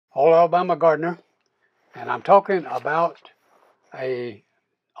Old Alabama Gardener, and I'm talking about a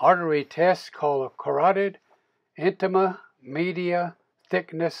artery test called a carotid INTIMA-MEDIA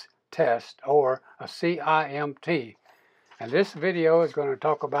thickness test, or a CIMT. And this video is going to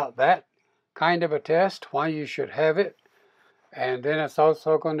talk about that kind of a test, why you should have it, and then it's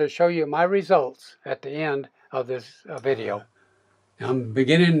also going to show you my results at the end of this video. I'm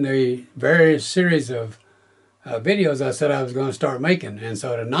beginning the various series of videos I said I was going to start making, and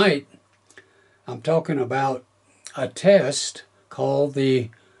so tonight I'm talking about a test called the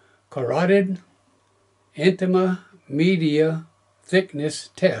carotid INTIMA-MEDIA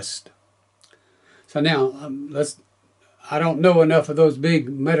thickness test. So now I don't know enough of those big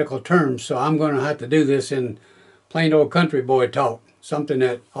medical terms, so I'm going to have to do this in plain old country boy talk, something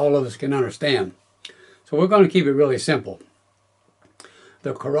that all of us can understand. So we're going to keep it really simple.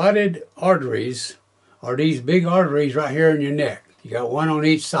 The carotid arteries are these big arteries right here in your neck. You got one on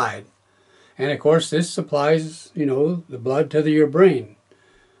each side. And of course this supplies, the blood to your brain.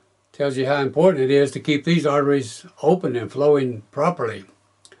 Tells you how important it is to keep these arteries open and flowing properly.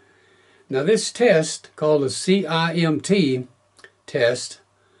 Now this test, called the CIMT test,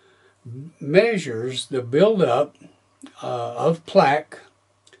 measures the buildup of plaque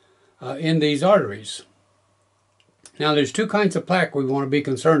in these arteries. Now there's two kinds of plaque we want to be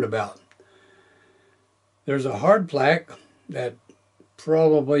concerned about. There's a hard plaque that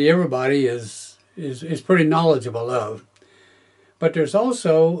probably everybody is pretty knowledgeable of. But there's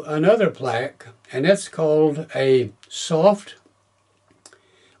also another plaque, and that's called a soft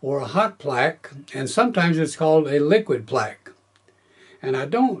or a hot plaque, and sometimes it's called a liquid plaque. And I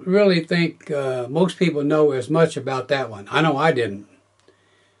don't really think most people know as much about that one. I know I didn't.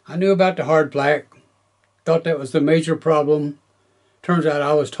 I knew about the hard plaque, thought that was the major problem. Turns out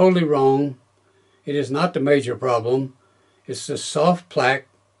I was totally wrong. It is not the major problem. It's the soft plaque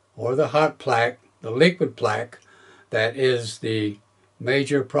or the hot plaque, the liquid plaque, that is the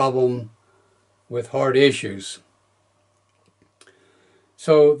major problem with heart issues.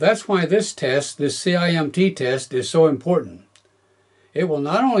 So that's why this test, this CIMT test, is so important. It will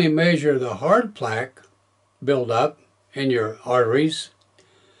not only measure the hard plaque buildup in your arteries,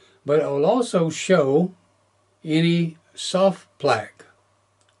 but it will also show any soft plaque.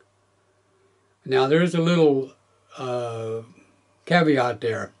 Now there's a little caveat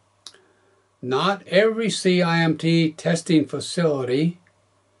there. Not every CIMT testing facility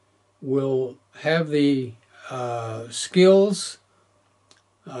will have the skills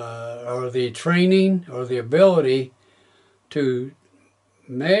or the training or the ability to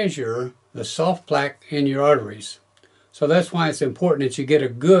measure the soft plaque in your arteries. So that's why it's important that you get a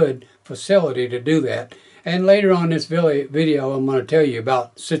good facility to do that. And later on in this video, I'm going to tell you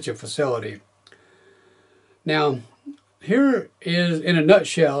about such a facility. Now, here is, in a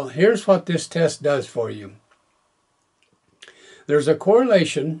nutshell, here's what this test does for you. There's a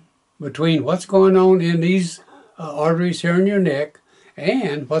correlation between what's going on in these arteries here in your neck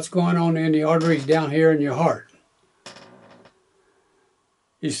and what's going on in the arteries down here in your heart.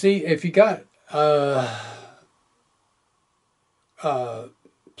 You see, if you got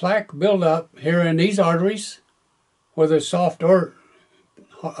plaque buildup here in these arteries, whether it's soft or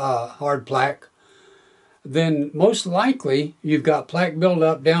hard plaque, then most likely you've got plaque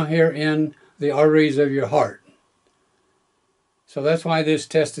buildup down here in the arteries of your heart. So that's why this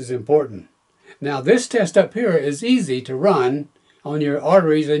test is important. Now this test up here is easy to run on your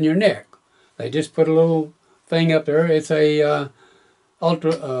arteries in your neck. They just put a little thing up there. It's a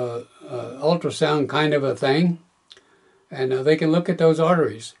ultrasound kind of a thing, and they can look at those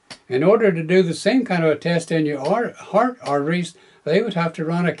arteries. In order to do the same kind of a test in your heart arteries, they would have to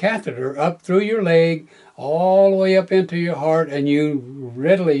run a catheter up through your leg all the way up into your heart, and you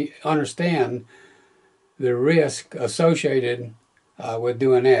readily understand the risk associated with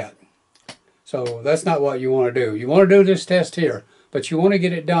doing that. So that's not what you want to do. You want to do this test here, but you want to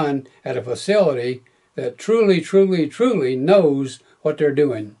get it done at a facility that truly, truly, truly knows what they're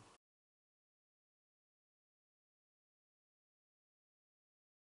doing.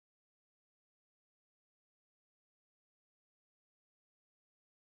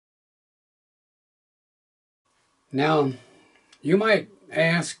 Now, you might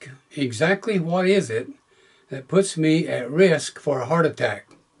ask, exactly what is it that puts me at risk for a heart attack?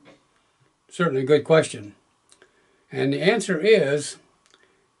 Certainly a good question. And the answer is,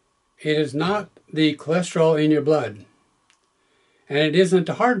 it is not the cholesterol in your blood. And it isn't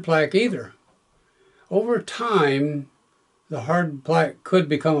the hard plaque either. Over time, the hard plaque could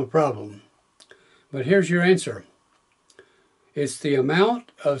become a problem. But here's your answer. It's the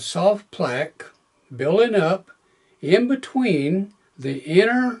amount of soft plaque building up in between the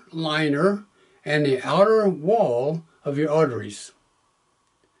inner liner and the outer wall of your arteries.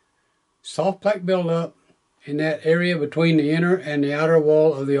 Soft plaque buildup in that area between the inner and the outer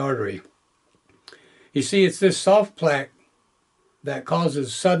wall of the artery. You see, it's this soft plaque that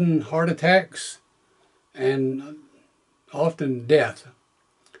causes sudden heart attacks and often death.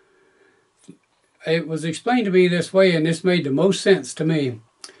 It was explained to me this way, and this made the most sense to me.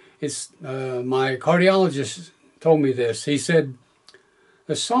 My cardiologist told me this. He said,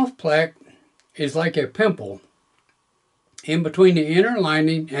 the soft plaque is like a pimple in between the inner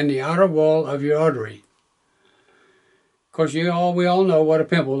lining and the outer wall of your artery. Of course, we all know what a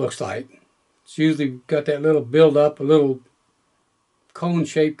pimple looks like. It's usually got that little buildup, a little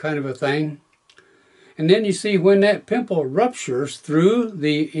cone-shaped kind of a thing. And then you see when that pimple ruptures through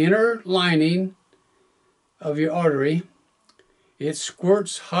the inner lining of your artery, it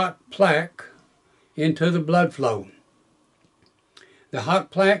squirts hot plaque into the blood flow. The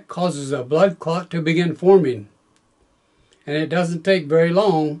hot plaque causes a blood clot to begin forming. And it doesn't take very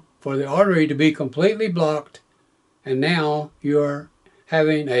long for the artery to be completely blocked, and now you're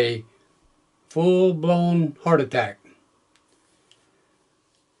having a full-blown heart attack.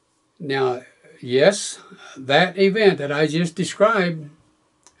 Now, yes, that event that I just described,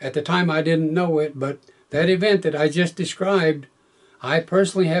 at the time I didn't know it, but that event that I just described, I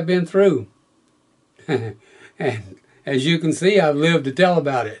personally have been through. And as you can see, I've lived to tell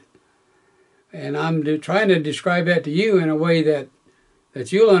about it. And I'm trying to describe that to you in a way that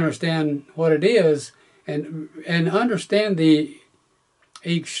you'll understand what it is and understand the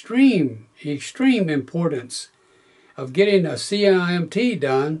extreme importance of getting a CIMT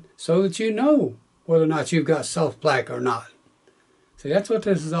done so that you know whether or not you've got soft plaque or not. See, that's what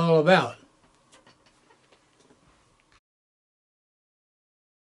this is all about.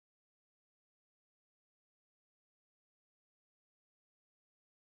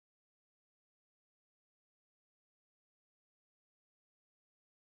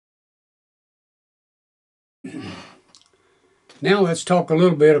 Now let's talk a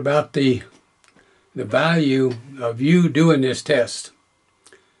little bit about the value of you doing this test.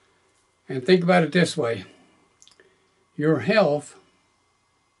 And think about it this way. Your health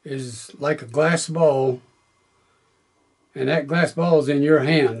is like a glass ball, and that glass ball is in your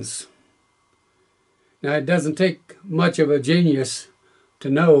hands. Now, it doesn't take much of a genius to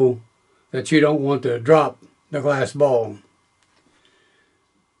know that you don't want to drop the glass ball.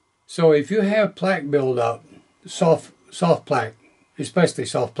 So if you have plaque buildup, soft plaque, especially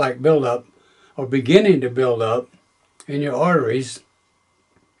soft plaque buildup, or beginning to build up in your arteries,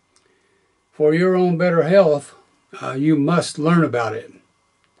 for your own better health, you must learn about it.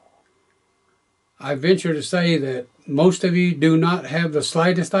 I venture to say that most of you do not have the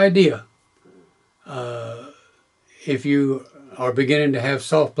slightest idea if you are beginning to have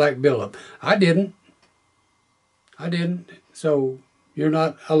soft plaque buildup. I didn't. So you're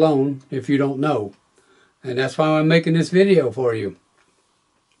not alone if you don't know. And that's why I'm making this video for you.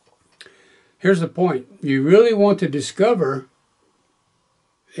 Here's the point. You really want to discover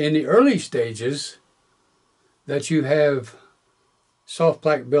in the early stages that you have soft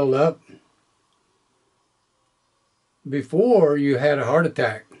plaque buildup before you had a heart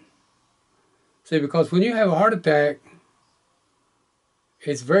attack. See, because when you have a heart attack,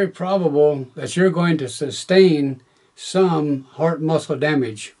 it's very probable that you're going to sustain some heart muscle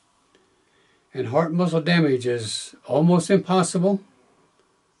damage. And heart muscle damage is almost impossible,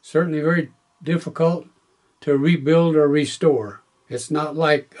 certainly very difficult to rebuild or restore. It's not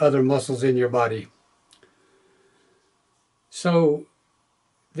like other muscles in your body. So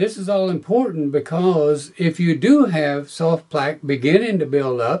this is all important because if you do have soft plaque beginning to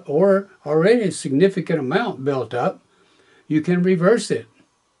build up or already a significant amount built up, you can reverse it.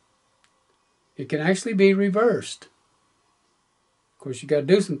 It can actually be reversed. Of course, you got to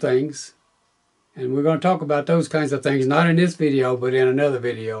do some things, and we're going to talk about those kinds of things, not in this video, but in another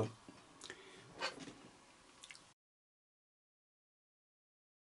video.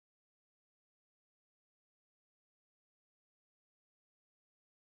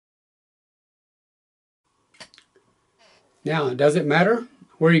 Now, does it matter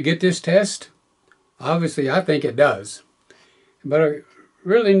where you get this test? Obviously, I think it does. But I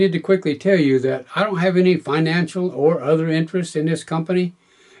really need to quickly tell you that I don't have any financial or other interest in this company.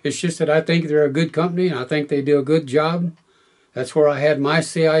 It's just that I think they're a good company and I think they do a good job. That's where I had my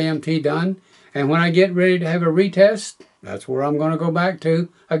CIMT done. And when I get ready to have a retest, that's where I'm going to go back to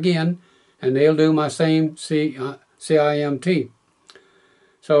again, and they'll do my same CIMT.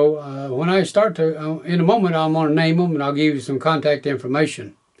 So when I start to, in a moment, I'm going to name them and I'll give you some contact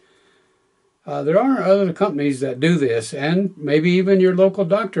information. There are other companies that do this, and maybe even your local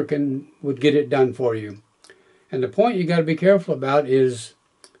doctor would get it done for you. And the point you got to be careful about is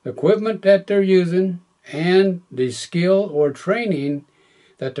the equipment that they're using and the skill or training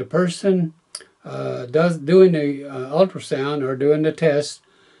that the person does doing the ultrasound or doing the test,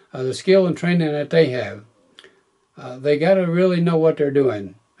 the skill and training that they have. They got to really know what they're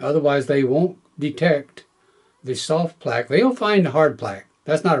doing. Otherwise, they won't detect the soft plaque. They'll find the hard plaque.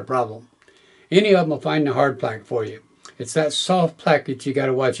 That's not a problem. Any of them will find the hard plaque for you. It's that soft plaque that you got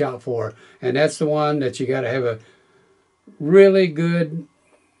to watch out for, and that's the one that you got to have a really good,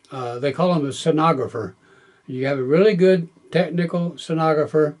 they call him a sonographer. You have a really good technical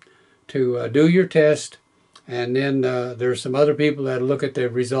sonographer to do your test, and then there's some other people that look at the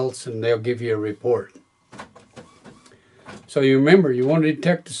results and they'll give you a report. So you remember, you want to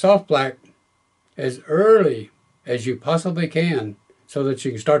detect the soft plaque as early as you possibly can so that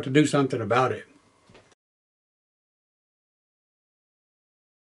you can start to do something about it.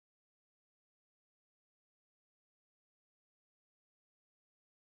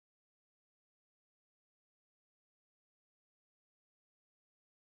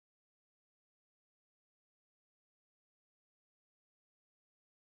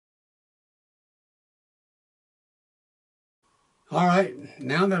 All right,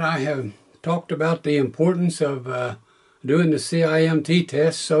 now that I have talked about the importance of doing the CIMT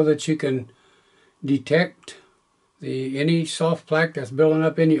test so that you can detect any soft plaque that's building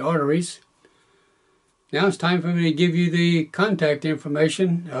up in the arteries, now it's time for me to give you the contact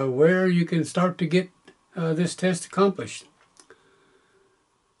information where you can start to get this test accomplished.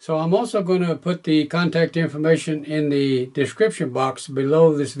 So I'm also going to put the contact information in the description box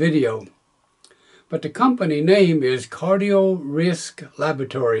below this video. But the company name is CardioRisk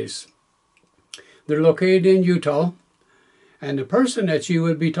Laboratories. They're located in Utah, and the person that you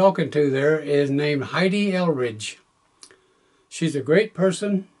would be talking to there is named Heidi Eldredge. She's a great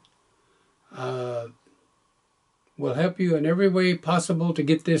person, will help you in every way possible to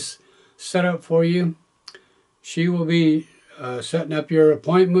get this set up for you. She will be setting up your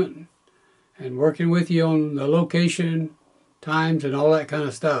appointment and working with you on the location, times, and all that kind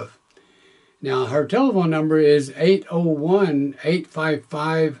of stuff. Now, her telephone number is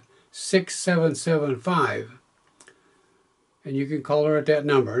 801-855-6775. And you can call her at that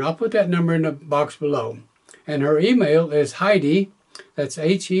number. And I'll put that number in the box below. And her email is Heidi, that's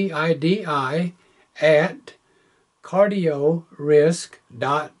HEIDI, at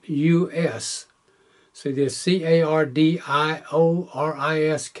CardioRisk.us. So this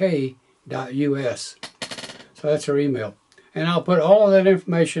CardioRisk.us. So that's her email. And I'll put all of that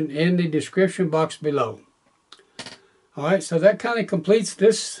information in the description box below. All right, so that kind of completes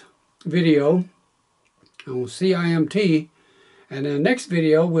this video on CIMT. And in the next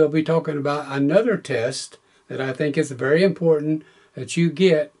video, we'll be talking about another test that I think is very important that you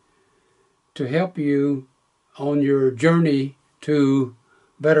get to help you on your journey to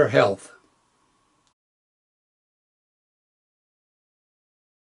better health.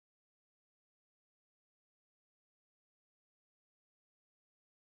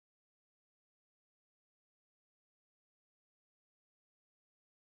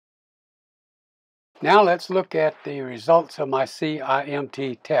 Now let's look at the results of my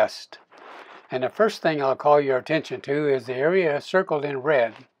CIMT test. And the first thing I'll call your attention to is the area circled in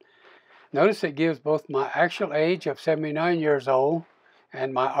red. Notice it gives both my actual age of 79 years old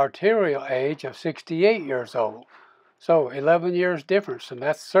and my arterial age of 68 years old. So 11 years difference, and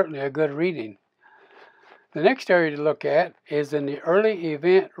that's certainly a good reading. The next area to look at is in the early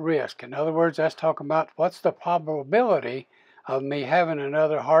event risk. In other words, that's talking about what's the probability of me having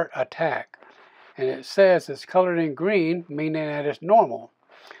another heart attack. And it says it's colored in green, meaning that it's normal.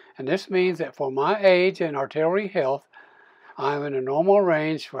 And this means that for my age and arterial health, I'm in a normal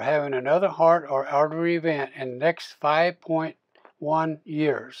range for having another heart or artery event in the next 5.1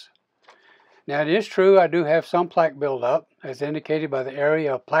 years. Now it is true I do have some plaque buildup, as indicated by the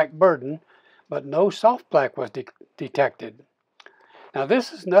area of plaque burden, but no soft plaque was detected. Now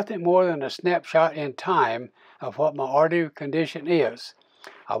this is nothing more than a snapshot in time of what my artery condition is.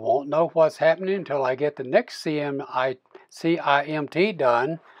 I won't know what's happening until I get the next CIMT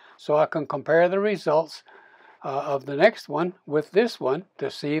done, so I can compare the results of the next one with this one to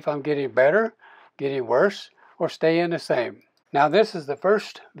see if I'm getting better, getting worse, or staying the same. Now this is the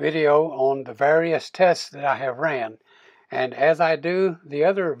first video on the various tests that I have ran, and as I do the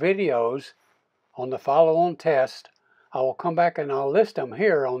other videos on the follow-on test, I will come back and I'll list them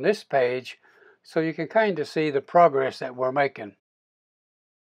here on this page so you can kind of see the progress that we're making.